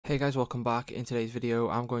Hey guys, welcome back. In today's video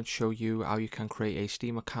I'm going to show you how you can create a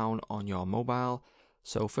Steam account on your mobile.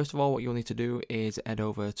 So first of all, what you'll need to do is head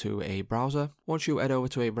over to a browser. Once you head over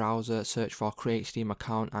to a browser, search for create Steam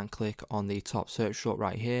account and click on the top search result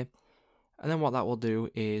right here. And then what that will do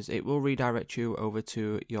is it will redirect you over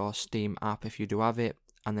to your Steam app if you do have it,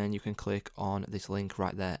 and then you can click on this link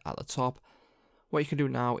right there at the top. What you can do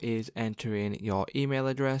now is enter in your email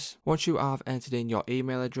address. Once you have entered in your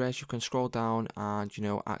email address, you can scroll down and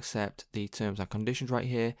accept the terms and conditions right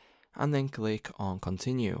here, and then click on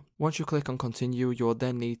continue. Once you click on continue, you'll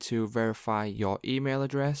then need to verify your email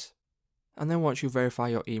address. And then once you verify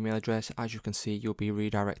your email address, as you can see, you'll be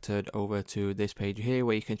redirected over to this page here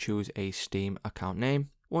where you can choose a Steam account name.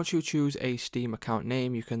 Once you choose a Steam account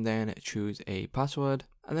name, you can then choose a password.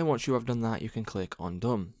 And then once you have done that, you can click on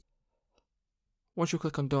done. Once you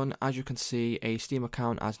click on done, as you can see, a Steam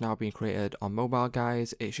account has now been created on mobile,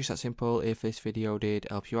 guys. It's just that simple. If this video did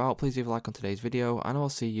help you out, please leave a like on today's video and I'll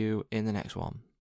see you in the next one.